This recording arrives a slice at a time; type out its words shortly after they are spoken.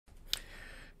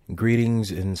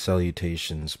Greetings and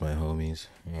salutations, my homies.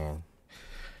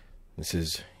 This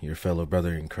is your fellow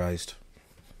brother in Christ,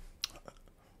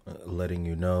 letting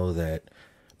you know that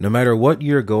no matter what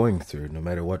you're going through, no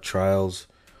matter what trials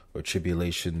or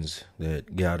tribulations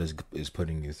that God is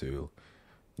putting you through,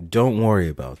 don't worry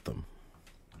about them.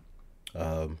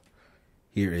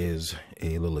 Here is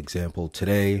a little example.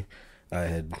 Today, I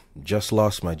had just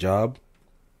lost my job.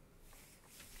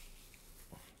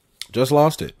 Just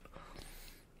lost it.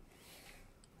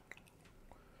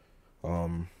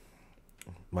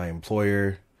 My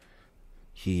employer,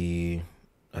 he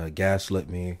gaslit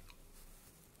me,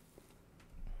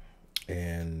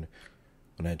 and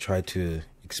when I tried to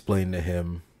explain to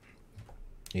him,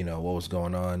 what was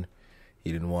going on,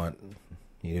 he didn't want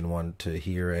to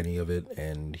hear any of it,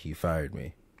 and he fired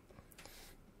me.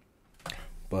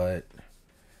 But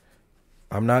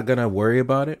I'm not gonna worry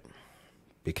about it,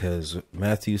 because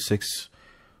Matthew 6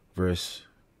 verse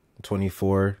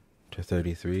 24 to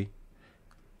 33,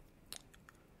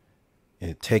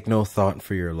 take no thought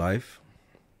for your life.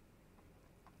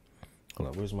 Hold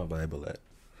on, where's my Bible at?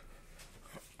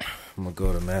 I'm gonna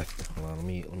go to Matthew. Hold on,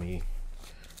 let me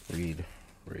read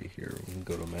right here. Let me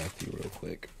go to Matthew real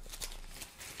quick.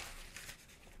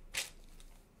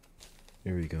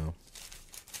 Here we go.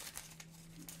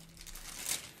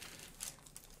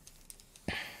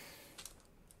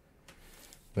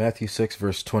 Matthew 6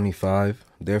 verse 25.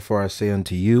 Therefore I say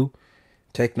unto you,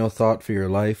 take no thought for your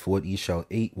life, what ye shall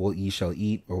eat, or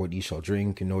what ye shall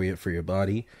drink, nor yet for your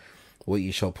body, what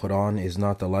ye shall put on. Is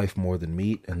not the life more than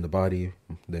meat, and the body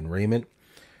than raiment?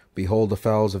 Behold the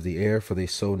fowls of the air, for they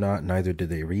sow not, neither do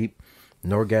they reap,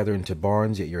 nor gather into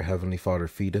barns, yet your heavenly Father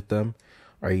feedeth them.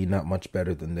 Are ye not much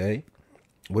better than they?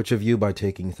 Which of you by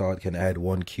taking thought can add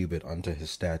 1 cubit unto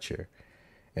his stature?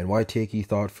 And why take ye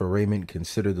thought for raiment?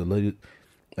 Consider the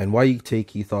why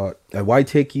take ye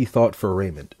thought for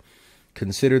raiment?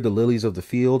 Consider the lilies of the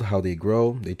field, how they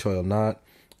grow. They toil not,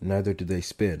 neither do they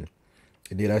spin.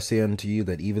 And yet I say unto you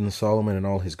that even Solomon in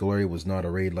all his glory was not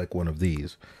arrayed like one of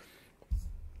these.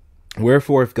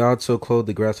 Wherefore, if God so clothe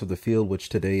the grass of the field, which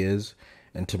today is,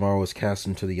 and tomorrow is cast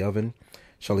into the oven,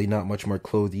 shall he not much more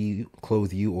clothe you,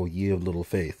 O ye of little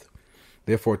faith?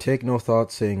 Therefore take no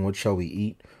thought, saying, what shall we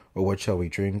eat, or what shall we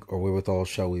drink, or wherewithal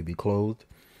shall we be clothed?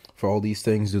 For all these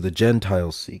things do the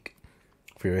Gentiles seek.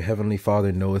 For your heavenly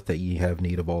Father knoweth that ye have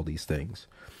need of all these things.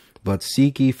 But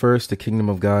seek ye first the kingdom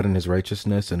of God and his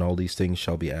righteousness, and all these things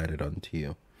shall be added unto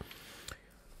you.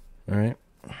 All right.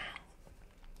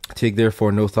 Take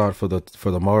therefore no thought for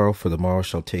the morrow, for the morrow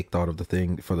shall take thought of the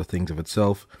things of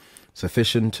itself.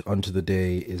 Sufficient unto the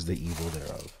day is the evil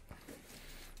thereof.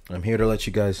 I'm here to let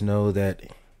you guys know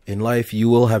that in life you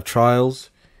will have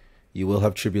trials, you will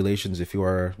have tribulations if you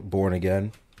are born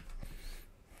again.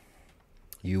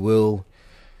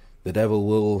 The devil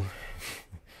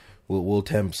will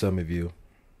tempt some of you,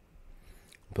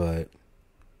 but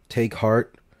take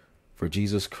heart, for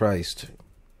Jesus Christ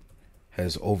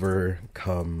has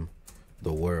overcome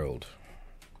the world.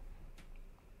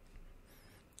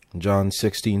 John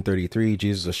 16:33,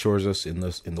 Jesus assures us, in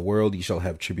the world ye shall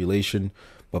have tribulation,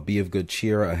 but be of good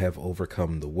cheer, I have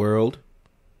overcome the world.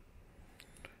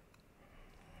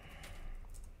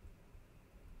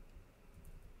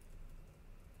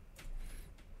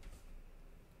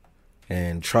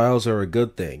 And trials are a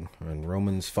good thing. In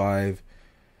Romans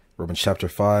chapter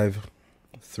 5,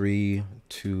 3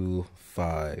 to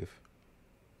 5.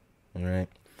 All right.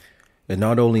 And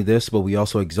not only this, but we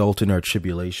also exult in our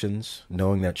tribulations,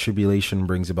 knowing that tribulation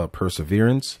brings about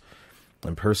perseverance,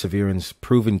 and perseverance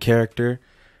proven character,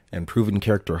 and proven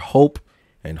character hope,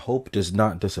 and hope does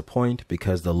not disappoint,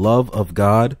 because the love of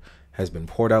God has been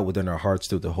poured out within our hearts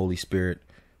through the Holy Spirit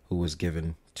who was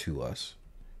given to us.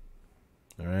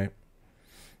 All right.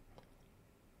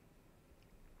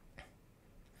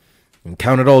 And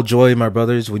count it all joy, my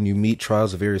brothers, when you meet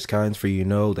trials of various kinds, for you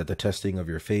know that the testing of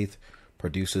your faith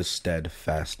produces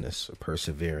steadfastness, or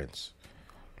perseverance.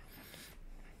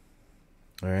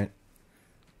 All right.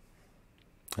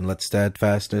 And let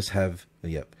steadfastness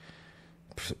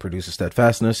produces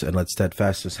steadfastness, and let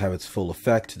steadfastness have its full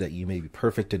effect, that you may be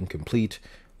perfect and complete,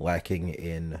 lacking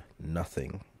in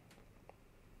nothing.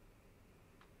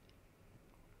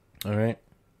 All right.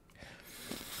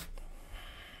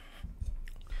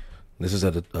 This is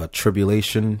a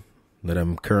tribulation that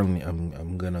I'm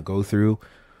going to go through,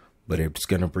 but it's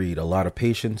going to breed a lot of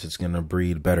patience. It's going to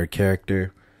breed better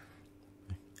character.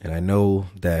 And I know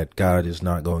that God is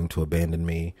not going to abandon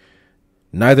me.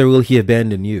 Neither will he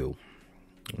abandon you.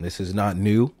 This is not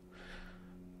new.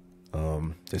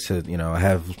 They said,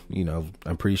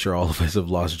 I'm pretty sure all of us have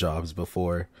lost jobs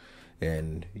before.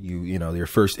 And you know, your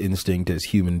first instinct as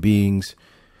human beings,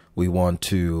 we want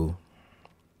to,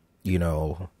 you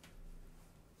know,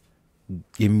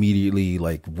 immediately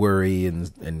like worry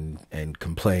and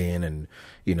complain and,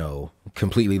 you know,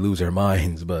 completely lose our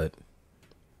minds. But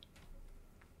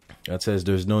God says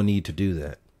there's no need to do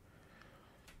that.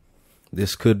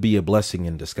 This could be a blessing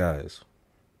in disguise.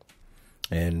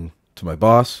 And to my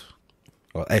boss,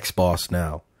 or ex-boss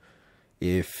now,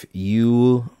 if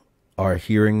you are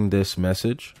hearing this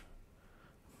message,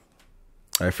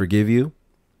 I forgive you.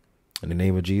 In the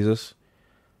name of Jesus,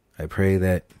 I pray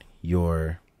that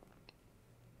your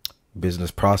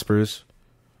business prospers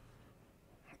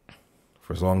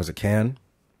for as long as it can.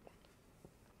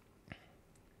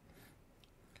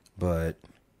 But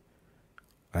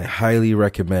I highly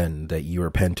recommend that you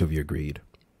repent of your greed.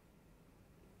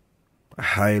 I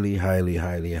highly, highly,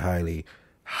 highly, highly,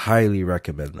 highly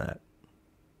recommend that.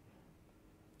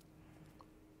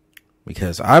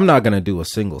 Because I'm not going to do a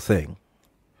single thing.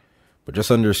 But just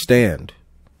understand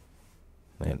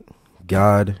that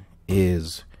God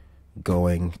is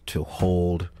going to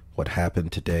hold what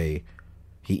happened today.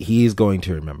 He is going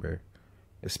to remember,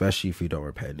 especially if you don't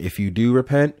repent. If you do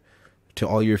repent, to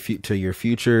all your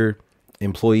future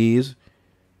employees,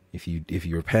 if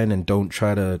you repent and don't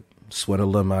try to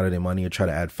swindle them out of their money or try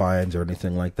to add fines or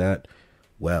anything like that,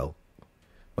 well.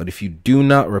 But if you do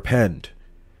not repent,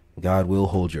 God will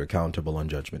hold you accountable on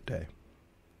Judgment Day.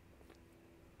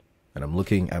 And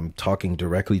I'm talking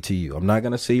directly to you. I'm not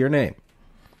going to say your name,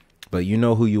 but you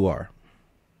know who you are.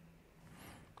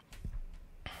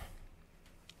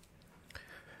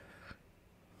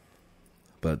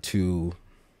 But to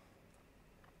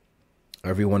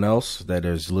everyone else that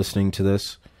is listening to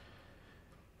this,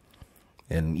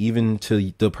 and even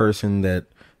to the person that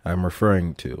I'm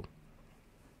referring to,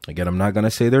 again, I'm not going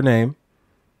to say their name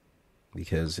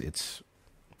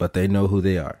but they know who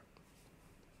they are.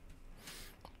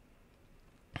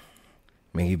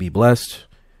 May you be blessed.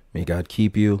 May God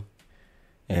keep you.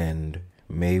 And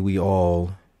may we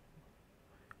all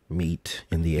meet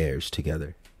in the airs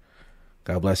together.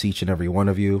 God bless each and every one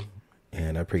of you.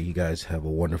 And I pray you guys have a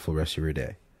wonderful rest of your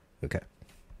day. Okay.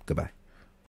 Goodbye.